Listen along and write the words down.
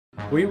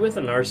Were you with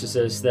a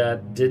narcissist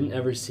that didn't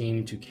ever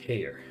seem to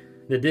care?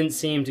 That didn't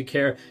seem to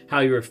care how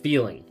you were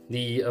feeling,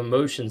 the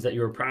emotions that you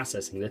were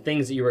processing, the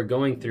things that you were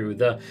going through,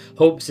 the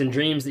hopes and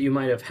dreams that you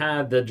might have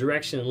had, the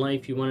direction in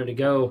life you wanted to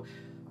go?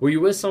 Were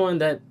you with someone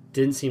that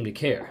didn't seem to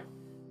care?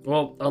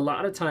 Well, a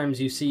lot of times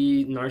you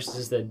see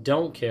narcissists that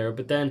don't care,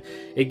 but then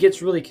it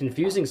gets really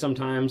confusing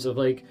sometimes of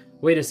like,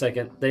 wait a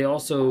second, they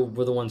also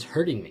were the ones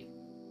hurting me.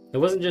 It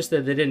wasn't just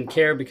that they didn't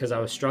care because I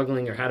was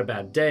struggling or had a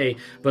bad day,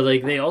 but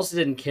like they also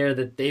didn't care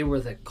that they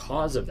were the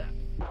cause of that.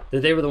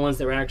 That they were the ones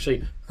that were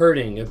actually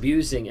hurting,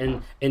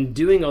 abusing, and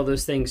doing all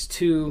those things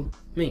to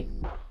me.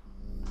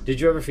 Did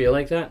you ever feel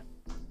like that?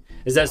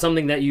 Is that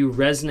something that you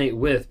resonate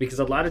with? Because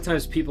a lot of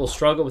times people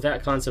struggle with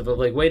that concept of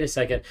like, wait a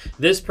second,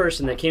 this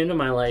person that came into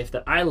my life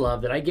that I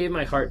love, that I gave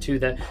my heart to,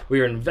 that we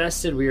were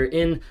invested, we were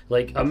in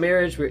like a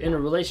marriage, we were in a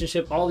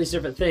relationship, all these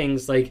different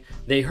things, like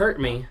they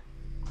hurt me,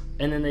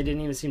 and then they didn't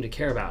even seem to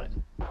care about it.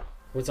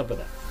 What's up with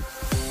that?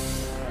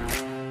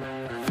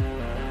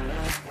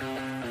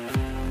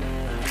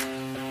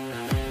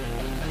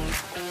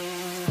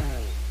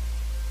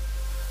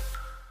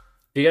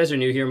 If you guys are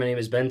new here, my name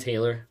is Ben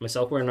Taylor.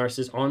 Myself, we're a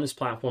narcissist on this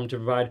platform to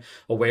provide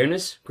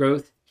awareness,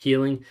 growth,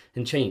 healing,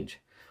 and change.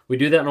 We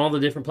do that on all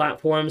the different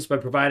platforms by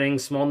providing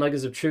small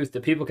nuggets of truth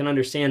that people can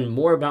understand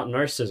more about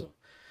narcissism.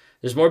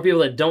 There's more people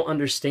that don't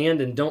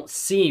understand and don't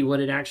see what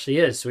it actually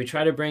is. So we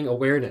try to bring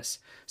awareness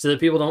so that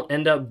people don't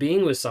end up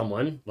being with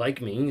someone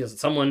like me,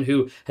 someone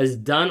who has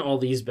done all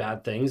these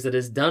bad things, that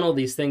has done all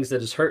these things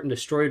that has hurt and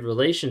destroyed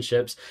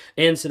relationships,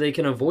 and so they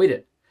can avoid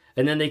it.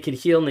 And then they can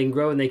heal and they can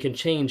grow and they can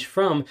change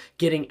from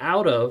getting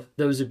out of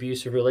those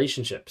abusive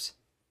relationships.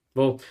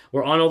 Well,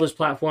 we're on all those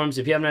platforms.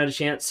 If you haven't had a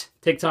chance,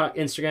 TikTok,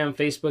 Instagram,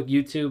 Facebook,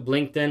 YouTube,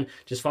 LinkedIn,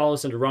 just follow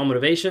us under Raw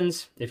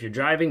Motivations. If you're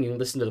driving, you can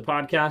listen to the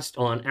podcast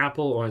on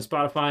Apple or on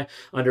Spotify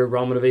under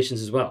Raw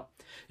Motivations as well.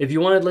 If you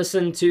want to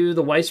listen to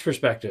the wife's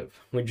perspective,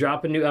 we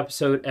drop a new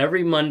episode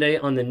every Monday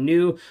on the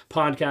new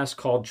podcast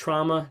called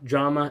Trauma,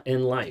 Drama,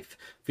 and Life.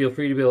 Feel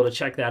free to be able to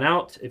check that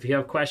out. If you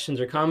have questions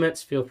or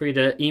comments, feel free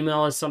to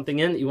email us something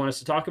in that you want us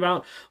to talk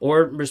about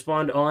or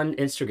respond on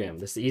Instagram.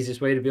 That's the easiest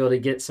way to be able to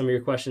get some of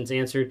your questions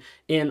answered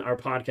in our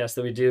podcast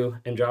that we do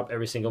and drop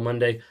every single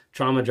Monday,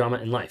 Trauma, Drama,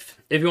 and Life.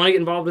 If you want to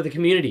get involved with the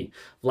community,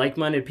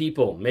 like-minded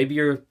people, maybe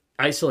you're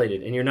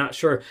isolated and you're not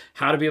sure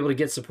how to be able to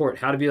get support,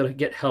 how to be able to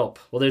get help.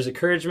 Well, there's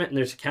encouragement and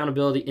there's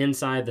accountability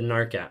inside the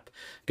NARC app.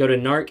 Go to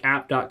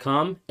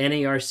narcapp.com,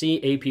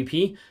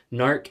 N-A-R-C-A-P-P,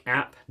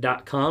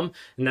 narcapp.com,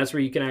 and that's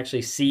where you can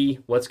actually see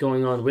what's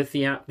going on with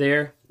the app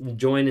there,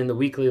 join in the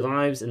weekly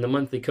lives and the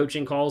monthly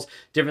coaching calls,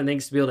 different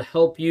things to be able to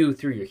help you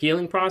through your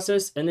healing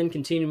process and then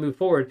continue to move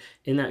forward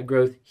in that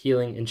growth,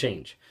 healing, and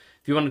change.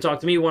 If you want to talk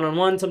to me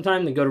one-on-one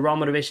sometime, then go to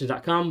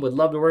rawmotivations.com. Would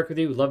love to work with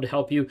you. Would love to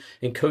help you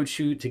and coach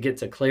you to get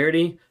to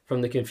clarity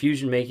from the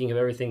confusion making of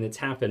everything that's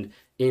happened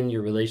in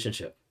your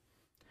relationship.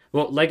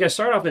 Well, like I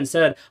started off and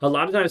said, a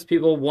lot of times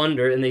people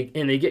wonder and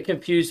they get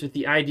confused with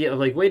the idea of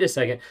like, wait a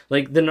second,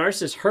 like the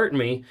narcissist hurt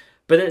me,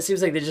 but then it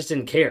seems like they just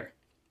didn't care.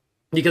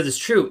 Because it's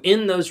true,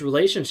 in those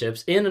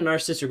relationships, in a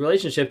narcissistic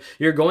relationship,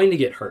 you're going to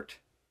get hurt.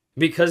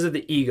 Because of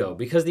the ego,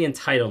 because of the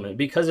entitlement,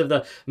 because of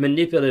the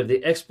manipulative, the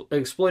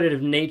exploitative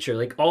nature,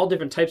 like all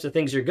different types of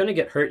things, you're going to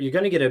get hurt, you're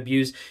going to get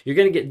abused, you're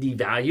going to get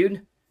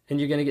devalued, and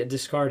you're going to get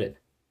discarded.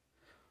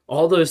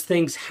 All those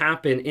things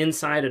happen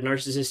inside a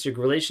narcissistic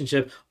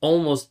relationship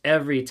almost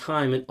every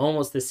time in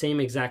almost the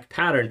same exact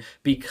pattern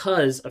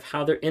because of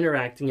how they're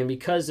interacting and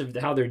because of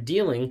how they're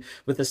dealing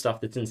with the stuff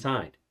that's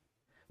inside.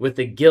 With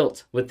the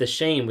guilt, with the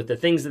shame, with the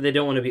things that they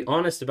don't want to be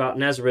honest about.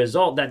 And as a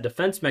result, that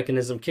defense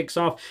mechanism kicks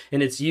off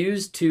and it's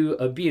used to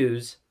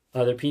abuse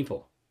other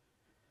people.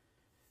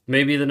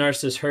 Maybe the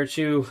narcissist hurt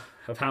you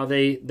of how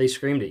they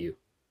screamed at you,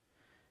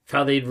 of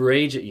how they'd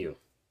rage at you,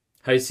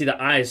 how you see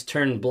the eyes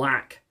turn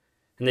black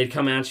and they'd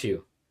come at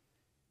you.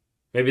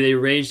 Maybe they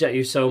raged at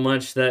you so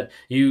much that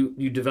you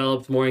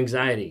developed more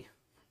anxiety,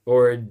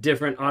 or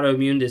different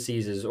autoimmune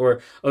diseases,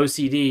 or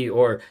OCD,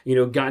 or,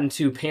 got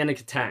into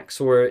panic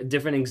attacks, or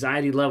different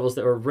anxiety levels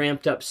that were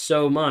ramped up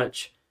so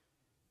much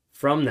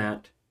from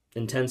that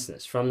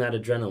intenseness, from that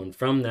adrenaline,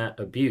 from that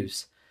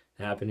abuse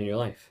that happened in your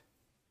life.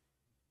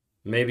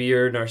 Maybe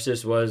your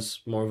narcissist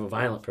was more of a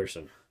violent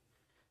person,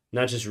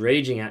 not just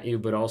raging at you,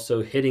 but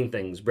also hitting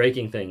things,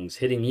 breaking things,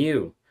 hitting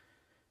you,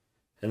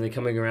 and then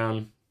coming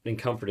around and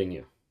comforting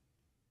you,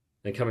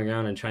 and coming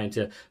around and trying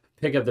to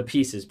pick up the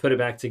pieces, put it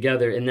back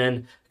together, and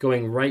then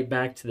going right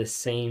back to the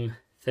same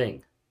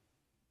thing.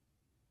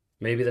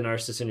 Maybe the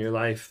narcissist in your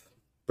life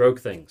broke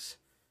things,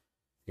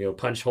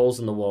 punched holes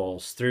in the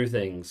walls, threw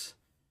things,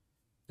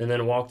 and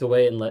then walked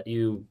away and let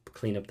you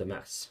clean up the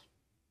mess.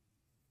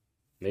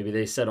 Maybe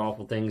they said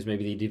awful things,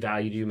 maybe they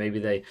devalued you, maybe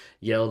they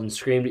yelled and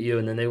screamed at you,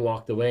 and then they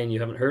walked away and you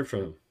haven't heard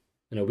from them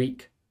in a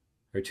week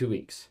or 2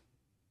 weeks.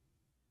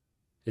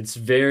 It's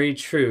very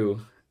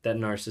true that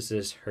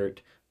narcissists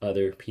hurt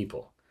other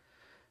people.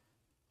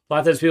 A lot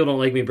of times people don't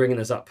like me bringing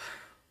this up.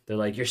 They're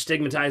like, you're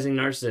stigmatizing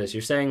narcissists.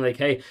 You're saying like,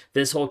 hey,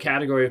 this whole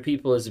category of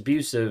people is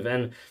abusive.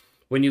 And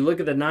When you look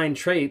at the 9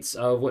 traits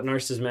of what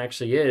narcissism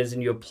actually is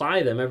and you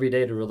apply them every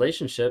day to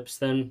relationships,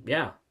 then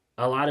yeah,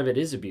 a lot of it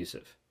is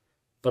abusive.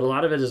 But a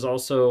lot of it is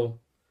also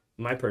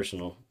my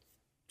personal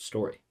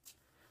story,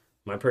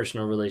 my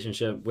personal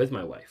relationship with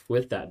my wife,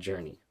 with that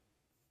journey.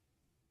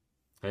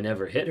 I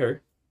never hit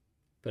her,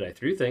 but I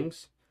threw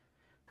things.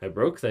 I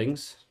broke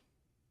things.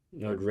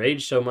 I would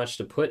rage so much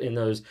to put in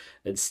those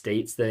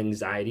states, the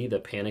anxiety, the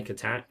panic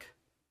attack.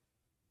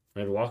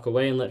 I'd walk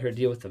away and let her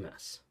deal with the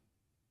mess.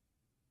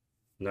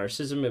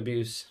 Narcissism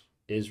abuse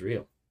is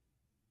real.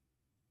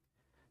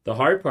 The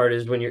hard part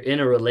is when you're in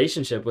a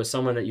relationship with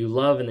someone that you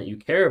love and that you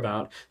care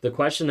about, the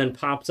question then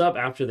pops up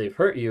after they've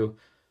hurt you,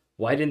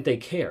 why didn't they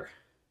care?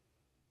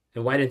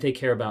 And why didn't they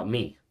care about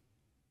me?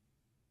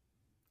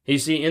 You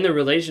see, in the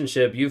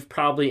relationship, you've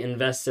probably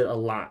invested a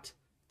lot.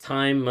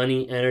 Time,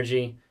 money,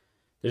 energy.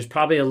 There's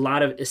probably a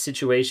lot of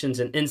situations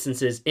and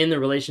instances in the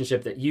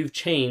relationship that you've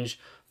changed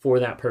for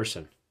that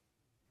person.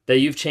 That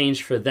you've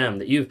changed for them.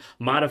 That you've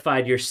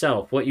modified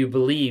yourself, what you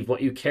believe,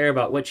 what you care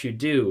about, what you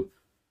do.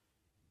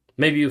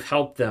 Maybe you've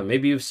helped them.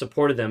 Maybe you've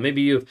supported them.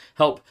 Maybe you've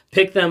helped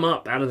pick them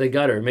up out of the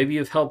gutter. Maybe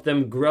you've helped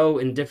them grow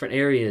in different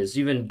areas.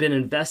 You've even been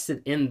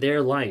invested in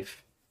their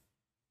life.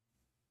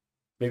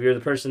 Maybe you're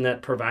the person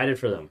that provided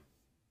for them.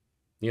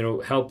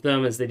 Help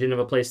them as they didn't have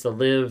a place to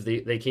live.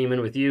 They came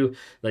in with you,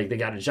 like they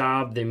got a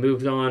job, they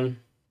moved on.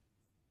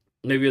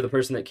 Maybe you're the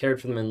person that cared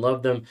for them and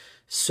loved them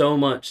so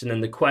much. And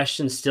then the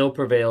question still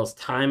prevails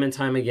time and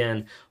time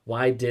again,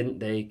 why didn't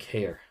they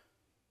care?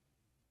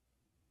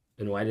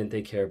 And why didn't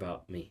they care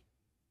about me?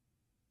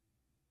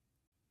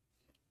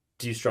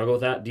 Do you struggle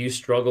with that? Do you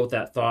struggle with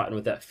that thought and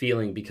with that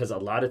feeling? Because a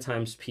lot of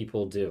times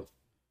people do.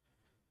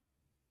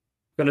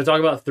 I'm going to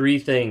talk about 3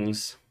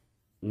 things.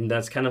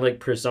 That's kind of like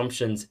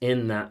presumptions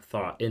in that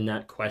thought, in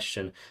that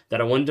question, that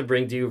I wanted to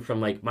bring to you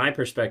from like my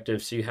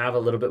perspective, so you have a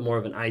little bit more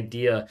of an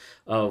idea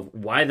of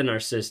why the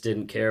narcissist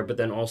didn't care, but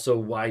then also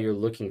why you're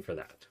looking for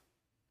that.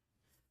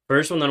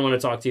 First one that I want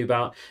to talk to you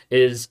about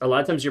is a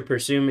lot of times you're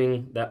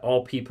presuming that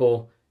all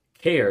people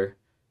care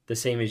the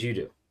same as you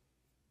do.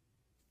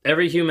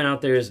 Every human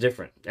out there is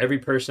different. Every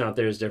person out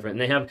there is different.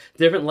 And they have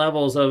different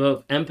levels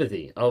of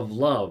empathy, of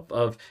love,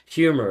 of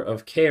humor,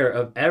 of care,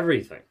 of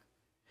everything.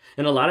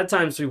 And a lot of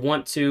times we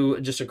want to,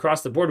 just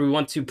across the board, we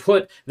want to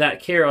put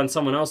that care on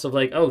someone else of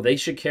like, oh, they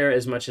should care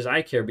as much as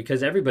I care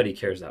because everybody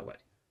cares that way.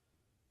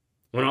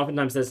 When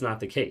oftentimes that's not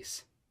the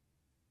case.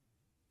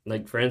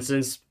 Like, for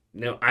instance,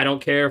 I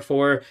don't care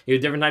for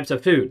different types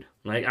of food.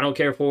 Like, I don't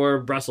care for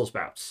Brussels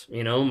sprouts.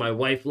 My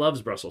wife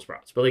loves Brussels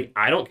sprouts, but like,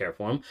 I don't care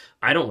for them.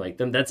 I don't like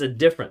them. That's a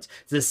difference.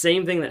 It's the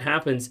same thing that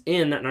happens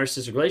in that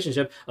narcissistic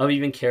relationship of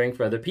even caring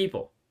for other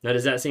people. Now,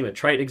 does that seem a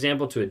trite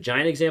example to a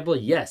giant example?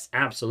 Yes,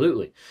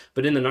 absolutely.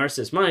 But in the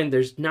narcissist mind,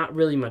 there's not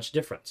really much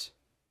difference.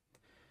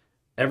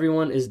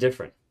 Everyone is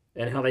different,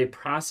 and how they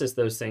process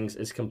those things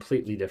is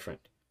completely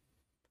different.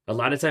 A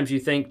lot of times you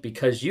think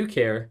because you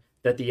care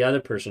that the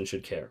other person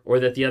should care, or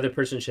that the other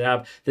person should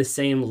have the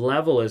same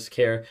level of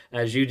care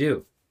as you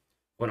do,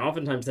 when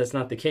oftentimes that's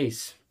not the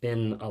case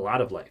in a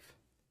lot of life.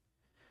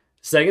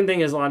 Second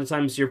thing is a lot of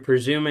times you're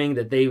presuming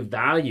that they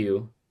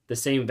value the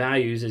same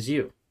values as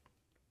you.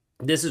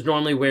 This is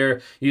normally where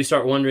you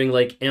start wondering,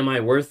 like, am I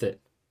worth it?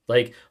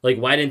 Like,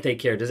 why didn't they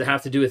care? Does it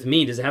have to do with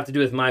me? Does it have to do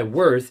with my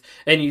worth?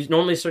 And you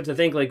normally start to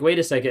think, like, wait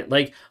a second,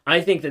 like,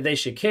 I think that they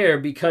should care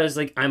because,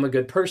 like, I'm a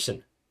good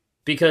person.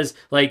 Because,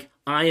 like,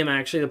 I am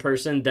actually the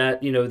person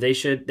that, they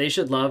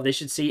should love. They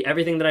should see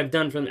everything that I've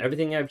done from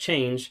everything I've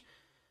changed.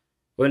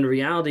 When in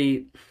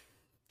reality,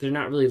 they're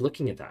not really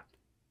looking at that.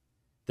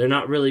 They're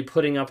not really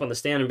putting up on the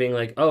stand and being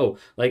like, oh,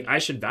 like, I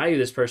should value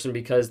this person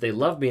because they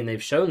love me and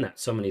they've shown that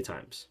so many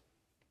times.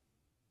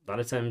 A lot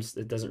of times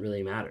it doesn't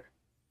really matter.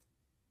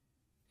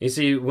 You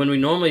see, when we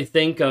normally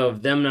think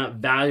of them not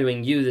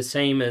valuing you the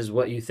same as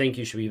what you think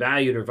you should be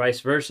valued, or vice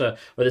versa,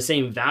 or the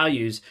same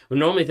values, we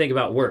normally think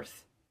about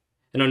worth.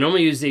 And I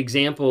normally use the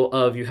example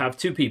of you have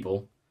 2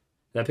 people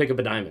that pick up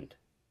a diamond.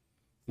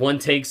 One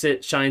takes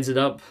it, shines it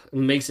up,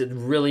 makes it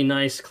really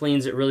nice,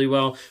 cleans it really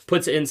well,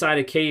 puts it inside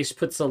a case,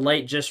 puts the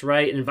light just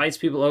right, invites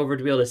people over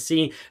to be able to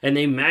see, and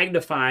they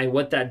magnify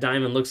what that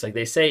diamond looks like.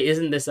 They say,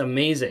 isn't this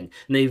amazing?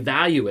 And they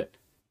value it.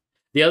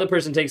 The other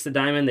person takes the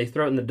diamond, they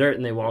throw it in the dirt,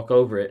 and they walk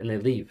over it, and they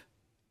leave.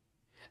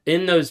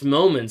 In those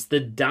moments, the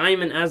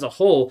diamond as a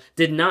whole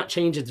did not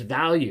change its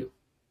value.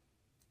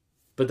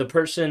 But the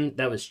person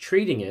that was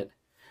treating it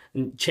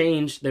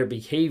changed their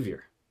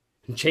behavior,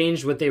 and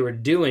changed what they were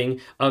doing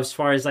as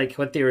far as like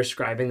what they were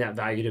ascribing that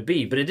value to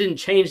be. But it didn't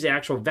change the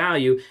actual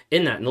value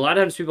in that. And a lot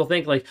of times people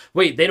think like,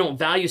 wait, they don't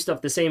value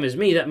stuff the same as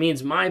me. That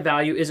means my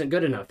value isn't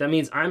good enough. That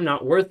means I'm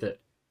not worth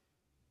it.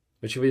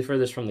 Which would be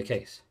furthest from the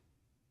case.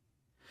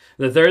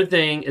 The third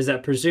thing is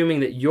that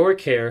presuming that your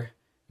care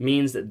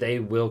means that they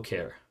will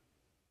care.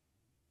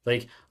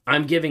 Like,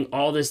 I'm giving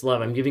all this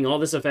love, I'm giving all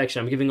this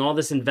affection, I'm giving all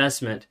this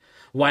investment.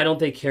 Why don't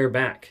they care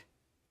back?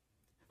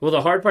 Well,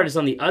 the hard part is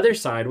on the other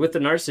side. With the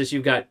narcissist,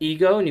 you've got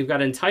ego and you've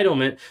got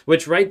entitlement,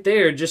 which right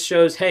there just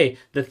shows, hey,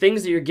 the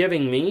things that you're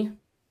giving me,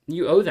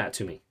 you owe that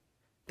to me.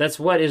 That's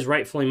what is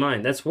rightfully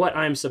mine. That's what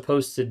I'm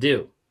supposed to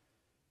do.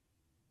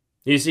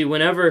 You see,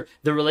 whenever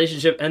the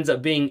relationship ends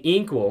up being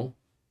equal,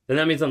 then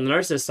that means on the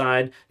narcissist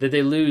side that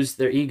they lose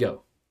their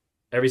ego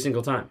every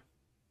single time.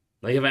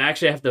 Like if I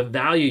actually have to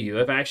value you,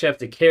 if I actually have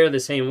to care the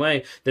same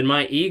way, then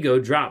my ego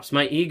drops,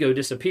 my ego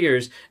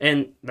disappears,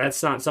 and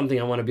that's not something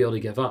I want to be able to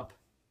give up.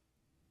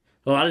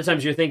 A lot of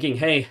times you're thinking,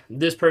 hey,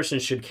 this person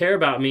should care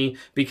about me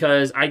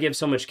because I give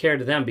so much care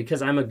to them,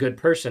 because I'm a good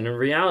person. In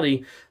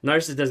reality,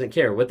 narcissist doesn't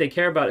care. What they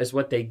care about is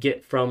what they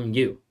get from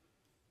you.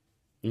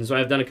 And so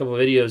I've done a couple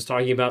of videos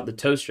talking about the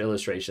toaster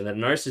illustration, that a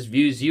narcissist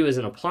views you as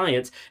an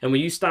appliance, and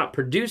when you stop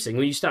producing,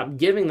 when you stop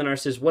giving the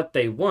narcissist what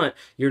they want,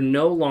 you're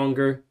no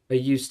longer a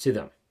use to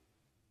them.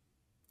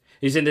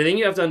 You see, the thing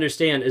you have to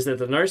understand is that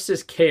the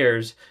narcissist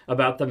cares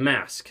about the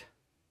mask,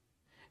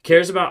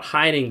 cares about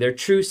hiding their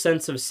true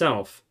sense of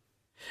self,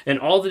 and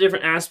all the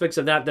different aspects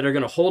of that are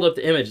going to hold up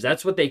the image.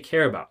 That's what they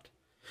care about.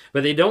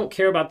 But they don't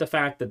care about the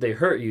fact that they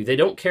hurt you. They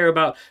don't care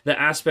about the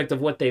aspect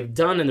of what they've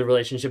done in the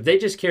relationship. They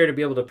just care to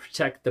be able to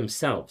protect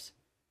themselves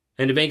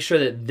and to make sure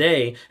that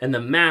they and the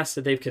mask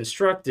that they've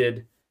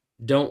constructed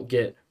don't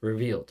get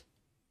revealed.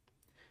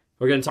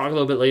 We're going to talk a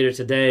little bit later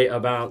today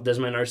about, does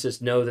my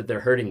narcissist know that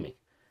they're hurting me?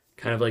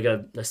 Kind of like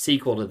a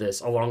sequel to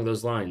this along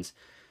those lines.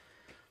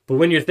 But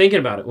when you're thinking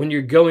about it, when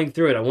you're going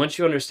through it, I want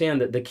you to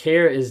understand that the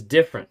care is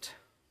different.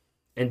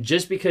 And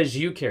just because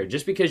you care,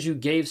 just because you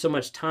gave so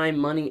much time,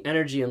 money,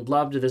 energy, and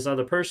love to this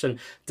other person,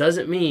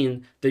 doesn't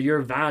mean that your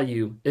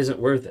value isn't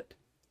worth it.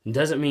 It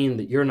doesn't mean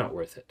that you're not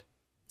worth it.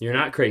 You're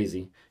not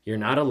crazy. You're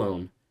not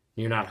alone.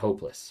 You're not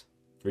hopeless.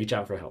 Reach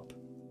out for help.